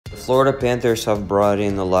Florida Panthers have brought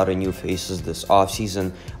in a lot of new faces this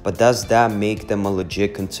offseason, but does that make them a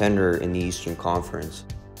legit contender in the Eastern Conference?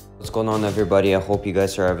 What's going on, everybody? I hope you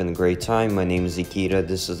guys are having a great time. My name is Nikita.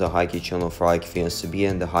 This is the hockey channel for hockey fans to be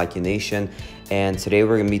in, the Hockey Nation. And today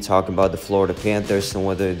we're going to be talking about the Florida Panthers and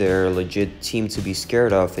whether they're a legit team to be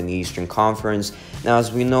scared of in the Eastern Conference. Now,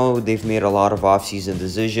 as we know, they've made a lot of offseason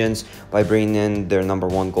decisions by bringing in their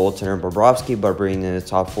 #1 goaltender, Bobrovsky, by bringing in the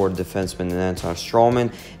top 4 defenseman in Anton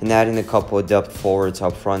Stroman, and adding a couple of depth forwards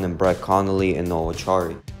up front in Brett Connolly and Noah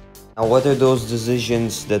Chari. Now, whether those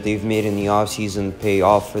decisions that they've made in the offseason pay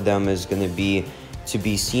off for them is going to be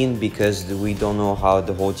seen, because we don't know how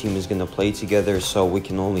the whole team is going to play together, so we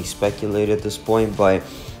can only speculate at this point. But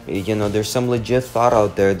you know, there's some legit thought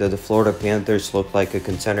out there that the Florida Panthers look like a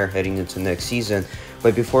contender heading into next season.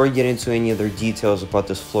 But before we get into any other details about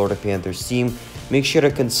this Florida Panthers team, make sure to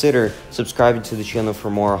consider subscribing to the channel for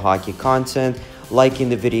more hockey content, liking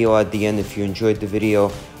the video at the end if you enjoyed the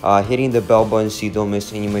video, hitting the bell button so you don't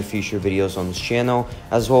miss any of my future videos on this channel,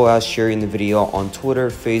 as well as sharing the video on Twitter,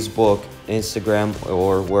 Facebook, Instagram,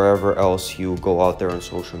 or wherever else you go out there on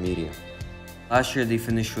social media. Last year, they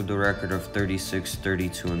finished with a record of 36,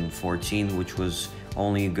 32, and 14, which was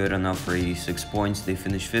only good enough for 86 points. They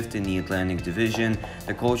finished 5th in the Atlantic Division.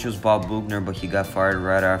 The coach was Bob Bugner, but he got fired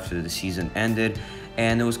right after the season ended.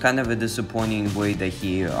 And it was kind of a disappointing way that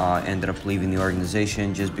he ended up leaving the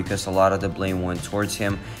organization, just because a lot of the blame went towards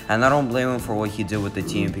him. And I don't blame him for what he did with the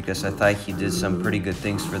team, because I thought he did some pretty good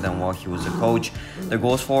things for them while he was a coach. Their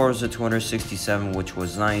goals for was a 267, which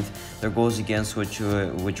was 9th. Their goals against, which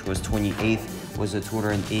was 28th, was a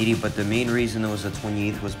 280. But the main reason it was a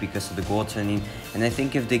 28th was because of the goaltending. And I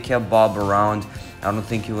think if they kept Bob around, I don't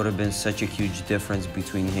think it would have been such a huge difference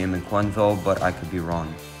between him and Quenneville, but I could be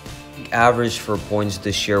wrong. Average for points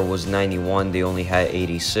this year was 91. They only had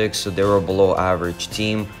 86, so they were a below average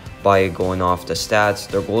team by going off the stats.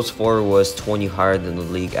 Their goals for was 20 higher than the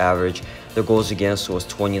league average. Their goals against was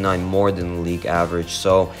 29 more than the league average.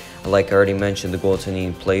 So like I already mentioned, the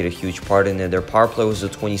goaltending played a huge part in it. Their power play was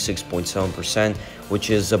at 26.7%, which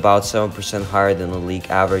is about 7% higher than the league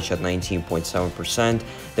average at 19.7%.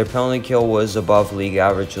 Their penalty kill was above league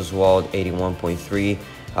average as well at 81.3%.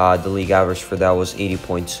 The league average for that was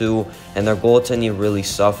 80.2, and their goaltending really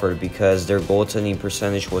suffered because their goaltending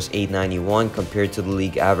percentage was 891 compared to the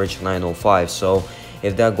league average 905. So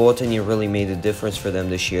if that goaltending really made a difference for them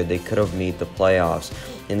this year, they could have made the playoffs.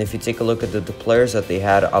 And if you take a look at the players that they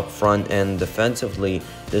had up front and defensively,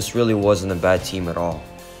 this really wasn't a bad team at all.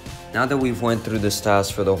 Now that we've went through the stats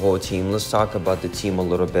for the whole team, let's talk about the team a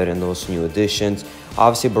little bit and those new additions.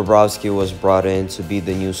 Obviously, Bobrovsky was brought in to be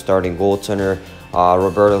the new starting goaltender.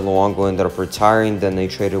 Roberto Luongo ended up retiring. Then they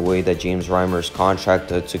traded away that James Reimer's contract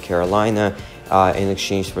to Carolina in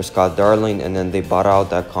exchange for Scott Darling, and then they bought out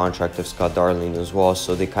that contract of Scott Darling as well.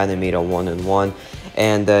 So they kind of made a 1-1.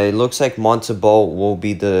 And it looks like Montembeault will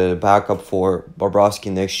be the backup for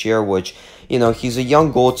Bobrovsky next year, which, you know, he's a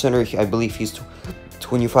young goaltender. I believe he's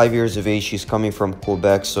 25 years of age. He's coming from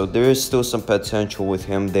Quebec, so there is still some potential with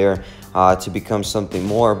him there to become something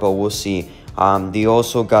more, but we'll see. They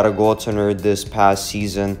also got a goaltender this past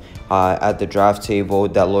season at the draft table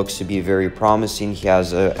that looks to be very promising. He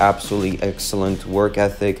has an absolutely excellent work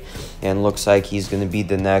ethic and looks like he's going to be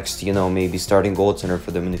the next, you know, maybe starting goaltender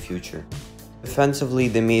for them in the future. Defensively,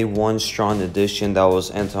 they made one strong addition. That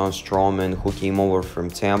was Anton Stroman, who came over from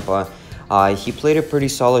Tampa. He played a pretty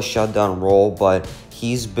solid shutdown role, but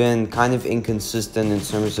he's been kind of inconsistent in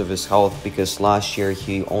terms of his health, because last year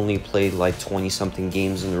he only played like 20-something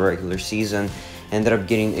games in the regular season, ended up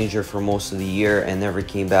getting injured for most of the year and never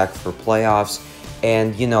came back for playoffs.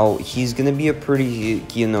 And, you know, he's going to be a pretty,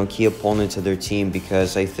 you know, key opponent to their team,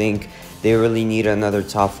 because I think they really need another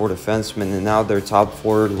top 4 defenseman, and now their top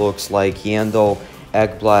 4 looks like Yandel,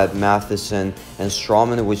 Ekblad, Matheson, and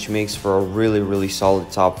Stroman, which makes for a really, really solid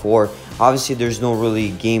top 4. Obviously, there's no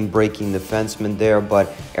really game-breaking defenseman there,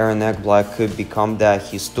 but Aaron Ekblad could become that.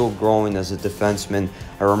 He's still growing as a defenseman.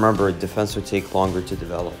 I remember a defense would take longer to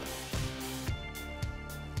develop.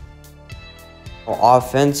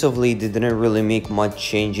 Offensively, they didn't really make much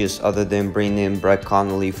changes other than bringing in Brett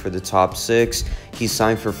Connolly for the top 6. He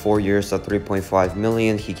signed for 4 years at $3.5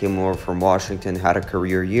 million. He came over from Washington, had a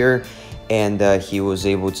career year, and he was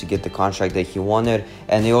able to get the contract that he wanted.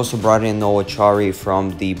 And they also brought in Noah Chari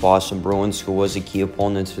from the Boston Bruins, who was a key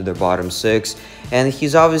opponent to their bottom 6. And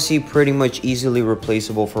he's obviously pretty much easily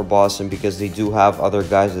replaceable for Boston, because they do have other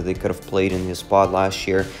guys that they could have played in his spot last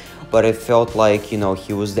year. But it felt like, you know,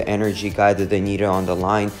 he was the energy guy that they needed on the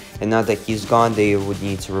line. And now that he's gone, they would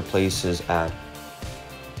need to replace his ad.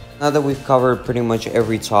 Now that we've covered pretty much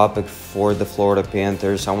every topic for the Florida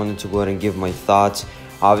Panthers, I wanted to go ahead and give my thoughts,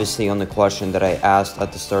 obviously, on the question that I asked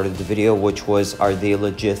at the start of the video, which was, are they a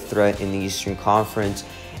legit threat in the Eastern Conference?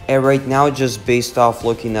 And right now, just based off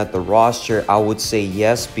looking at the roster, I would say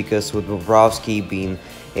yes, because with Bobrovsky being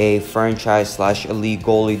a franchise/elite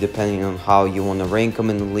goalie, depending on how you want to rank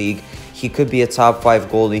him in the league, he could be a top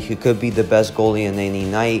 5 goalie. He could be the best goalie in any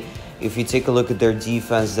night. If you take a look at their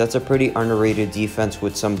defense, that's a pretty underrated defense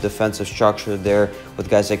with some defensive structure there, with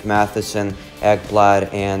guys like Matheson,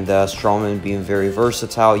 Ekblad, and Stroman being very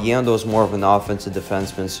versatile. Yando is more of an offensive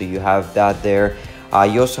defenseman, so you have that there.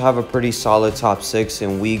 You also have a pretty solid top 6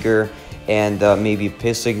 in Uyghur, and maybe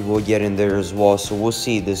Pissick will get in there as well. So we'll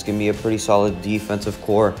see. This is going to be a pretty solid defensive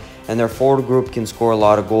core. And their forward group can score a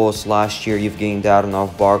lot of goals. Last year, you've gained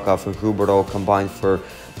Dadonov, Barkov, and Huberdeau combined for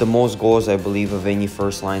the most goals, I believe, of any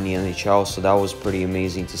first line in the NHL. So that was pretty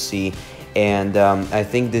amazing to see. And I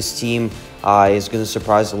think this team is going to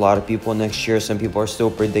surprise a lot of people next year. Some people are still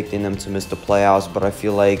predicting them to miss the playoffs, but I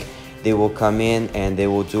feel like they will come in and they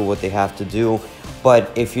will do what they have to do.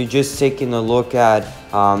 But if you're just taking a look at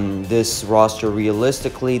this roster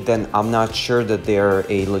realistically, then I'm not sure that they're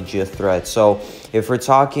a legit threat. So if we're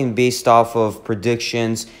talking based off of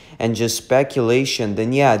predictions and just speculation,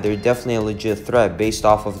 then yeah, they're definitely a legit threat based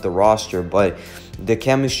off of the roster. But the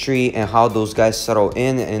chemistry and how those guys settle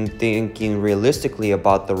in, and thinking realistically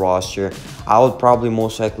about the roster, I would probably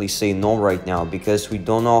most likely say no right now, because we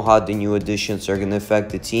don't know how the new additions are going to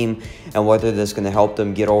affect the team and whether that's going to help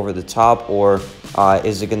them get over the top, or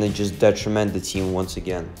is it going to just detriment the team once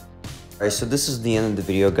again. Alright, so this is the end of the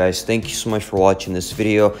video, guys. Thank you so much for watching this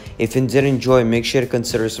video. If you did enjoy, make sure to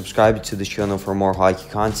consider subscribing to the channel for more hockey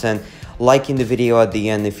content, liking the video at the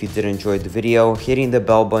end if you did enjoy the video, hitting the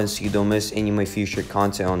bell button so you don't miss any of my future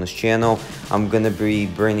content on this channel. I'm going to be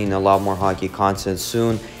bringing a lot more hockey content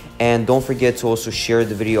soon. And don't forget to also share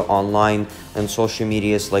the video online on social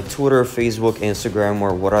medias like Twitter, Facebook, Instagram,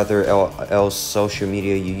 or whatever else social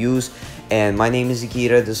media you use. And my name is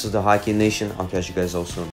Akira. This is the Hockey Nation. I'll catch you guys all soon.